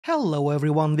Hello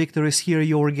everyone, Victor is here,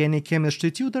 your organic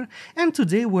chemistry tutor, and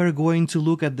today we're going to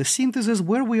look at the synthesis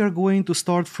where we are going to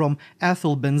start from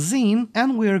ethylbenzene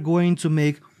and we are going to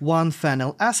make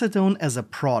 1-phenylacetone as a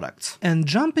product. And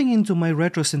jumping into my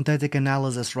retrosynthetic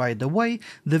analysis right away,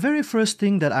 the very first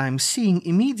thing that I'm seeing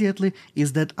immediately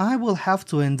is that I will have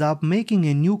to end up making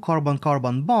a new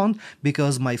carbon-carbon bond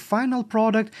because my final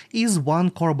product is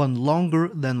 1 carbon longer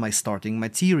than my starting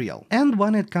material. And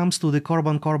when it comes to the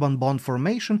carbon-carbon bond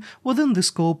formation, within the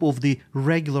scope of the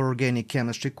regular organic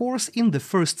chemistry course in the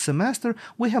first semester,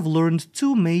 we have learned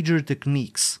two major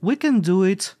techniques. We can do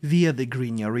it via the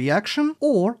Grignard reaction,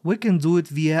 or we can do it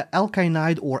via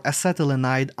alkynide or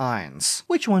acetylenide ions.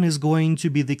 Which one is going to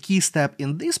be the key step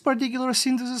in this particular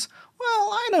synthesis?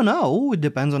 Well, I don't know, it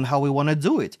depends on how we want to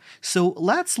do it. So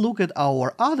let's look at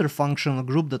our other functional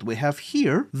group that we have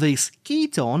here, this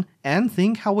ketone, and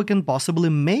think how we can possibly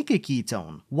make a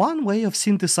ketone. One way of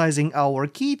synthesizing our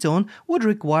ketone would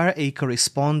require a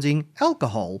corresponding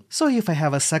alcohol. So if I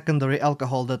have a secondary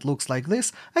alcohol that looks like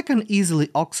this, I can easily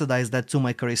oxidize that to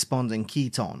my corresponding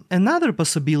ketone. Another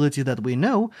possibility that we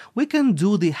know, we can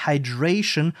do the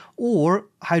hydration or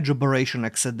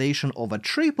hydroboration-oxidation of a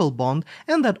triple bond,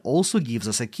 and that also gives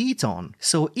us a ketone.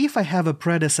 So if I have a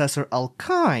predecessor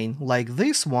alkyne like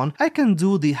this one, I can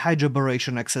do the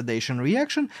hydroboration-oxidation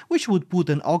reaction, which would put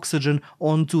an oxygen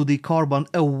onto the carbon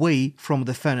away from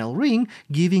the phenyl ring,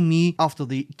 giving me, after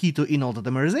the keto-enol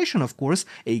tautomerization of course,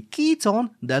 a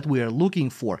ketone that we are looking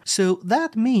for. So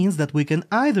that means that we can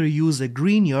either use a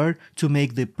Grignard to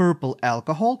make the purple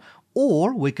alcohol,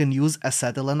 or we can use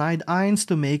acetylenide ions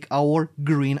to make our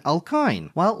green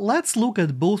alkyne. Well, let's look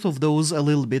at both of those a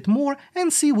little bit more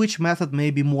and see which method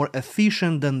may be more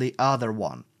efficient than the other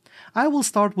one. I will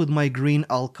start with my green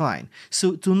alkyne.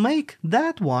 So to make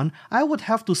that one, I would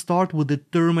have to start with the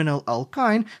terminal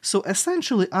alkyne, so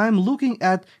essentially I'm looking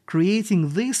at creating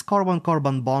this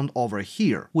carbon-carbon bond over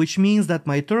here, which means that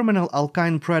my terminal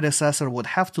alkyne predecessor would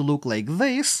have to look like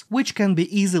this, which can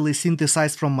be easily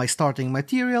synthesized from my starting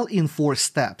material in 4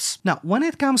 steps. Now, when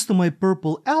it comes to my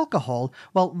purple alcohol,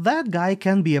 well, that guy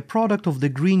can be a product of the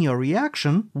Grignard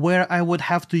reaction, where I would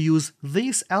have to use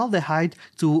this aldehyde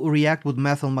to react with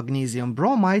methyl magnesium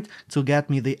bromide to get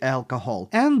me the alcohol.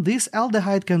 And this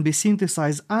aldehyde can be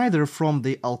synthesized either from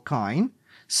the alkyne,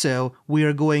 so we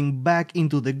are going back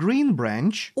into the green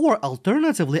branch, or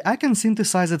alternatively I can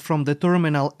synthesize it from the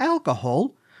terminal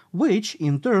alcohol, which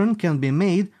in turn can be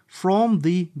made from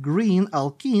the green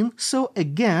alkene, so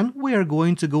again we are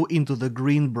going to go into the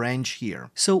green branch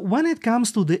here. So when it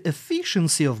comes to the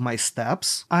efficiency of my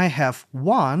steps, I have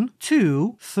 1,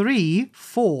 2, 3,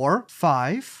 4,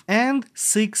 5 and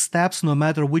 6 steps no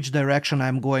matter which direction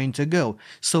I'm going to go.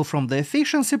 So from the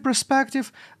efficiency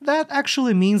perspective, that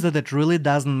actually means that it really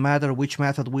doesn't matter which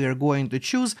method we are going to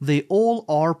choose, they all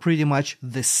are pretty much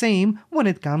the same when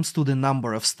it comes to the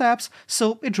number of steps,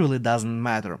 so it really doesn't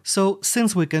matter. So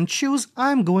since we can choose,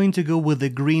 I'm going to go with the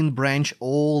green branch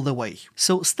all the way.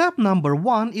 So step number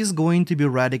 1 is going to be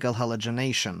radical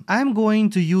halogenation. I'm going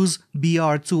to use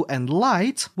Br2 and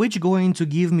light, which going to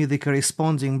give me the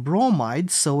corresponding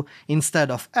bromide, so instead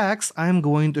of X, I'm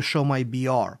going to show my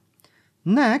Br.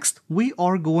 Next, we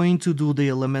are going to do the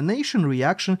elimination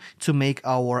reaction to make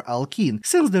our alkene.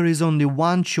 Since there is only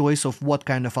one choice of what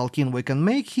kind of alkene we can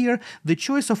make here, the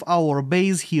choice of our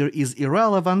base here is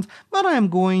irrelevant, but I am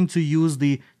going to use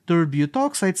the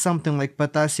terbutoxide, something like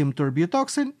potassium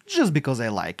terbutoxide, just because I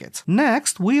like it.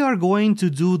 Next, we are going to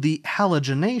do the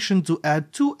halogenation to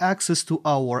add 2 X's to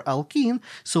our alkene,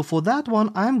 so for that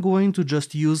one I'm going to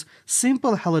just use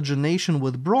simple halogenation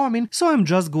with bromine, so I'm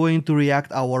just going to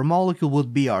react our molecule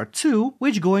with Br2,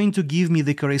 which going to give me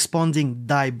the corresponding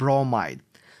dibromide.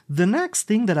 The next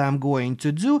thing that I'm going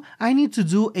to do, I need to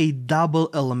do a double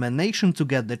elimination to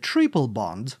get the triple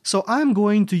bond. So I'm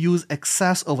going to use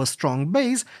excess of a strong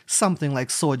base, something like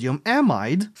sodium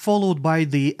amide, followed by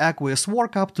the aqueous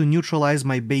workup to neutralize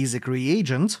my basic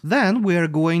reagent. Then we are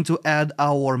going to add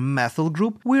our methyl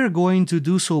group. We are going to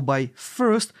do so by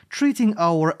first treating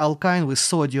our alkyne with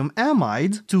sodium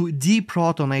amide to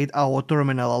deprotonate our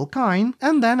terminal alkyne,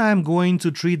 and then I'm going to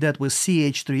treat that with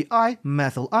CH3I,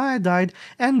 methyl iodide,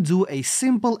 and do a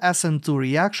simple SN2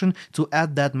 reaction to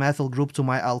add that methyl group to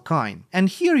my alkyne. And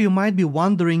here you might be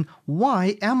wondering,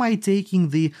 why am I taking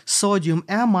the sodium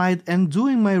amide and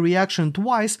doing my reaction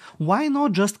twice? Why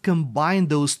not just combine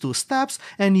those 2 steps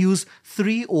and use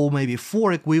 3 or maybe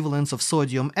 4 equivalents of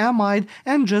sodium amide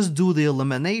and just do the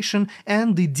elimination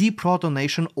and the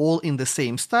deprotonation all in the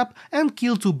same step and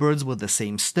kill 2 birds with the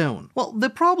same stone? Well,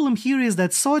 the problem here is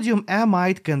that sodium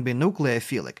amide can be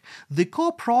nucleophilic. The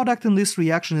co-product in this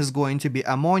reaction reaction is going to be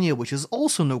ammonia, which is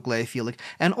also nucleophilic,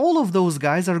 and all of those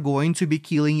guys are going to be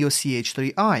killing your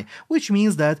CH3I, which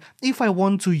means that if I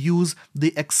want to use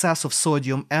the excess of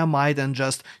sodium amide and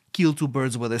just kill two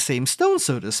birds with the same stone,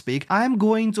 so to speak, I'm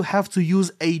going to have to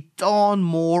use a ton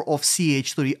more of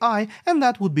CH3I, and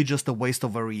that would be just a waste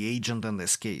of a reagent in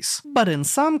this case. But in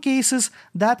some cases,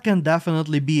 that can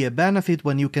definitely be a benefit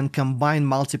when you can combine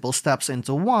multiple steps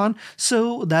into one,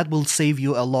 so that will save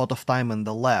you a lot of time in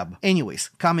the lab. Anyways,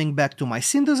 coming back to my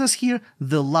synthesis here,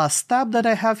 the last step that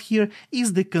I have here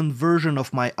is the conversion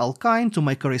of my alkyne to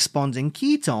my corresponding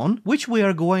ketone, which we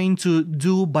are going to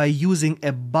do by using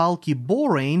a bulky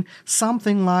borane,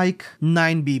 something like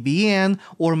 9-BBN,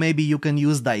 or maybe you can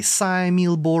use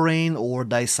dicyamyl borane or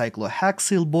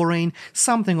dicyclohexyl borane,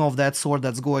 something of that sort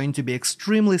that's going to be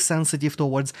extremely sensitive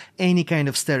towards any kind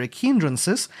of steric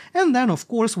hindrances. And then of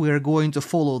course we are going to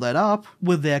follow that up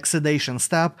with the oxidation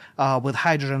step with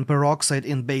hydrogen peroxide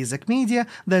in basic media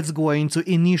that's going to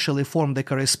initially form the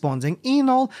corresponding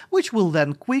enol, which will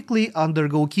then quickly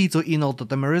undergo keto-enol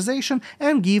tautomerization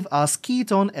and give us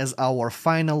ketone as our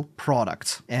final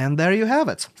product. And there you have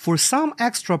it. For some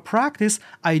extra practice,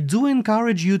 I do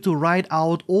encourage you to write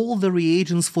out all the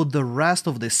reagents for the rest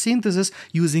of the synthesis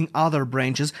using other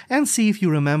branches and see if you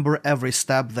remember every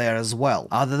step there as well.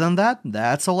 Other than that,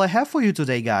 that's all I have for you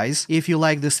today, guys. If you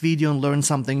like this video and learned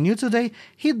something new today,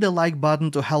 hit the like button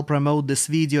to help promote this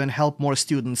video and help more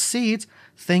students see it.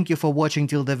 Thank you for watching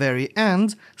till the very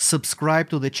end. Subscribe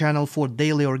to the channel for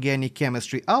daily organic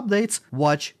chemistry updates.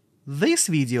 Watch this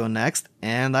video next,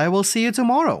 and I will see you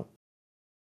tomorrow.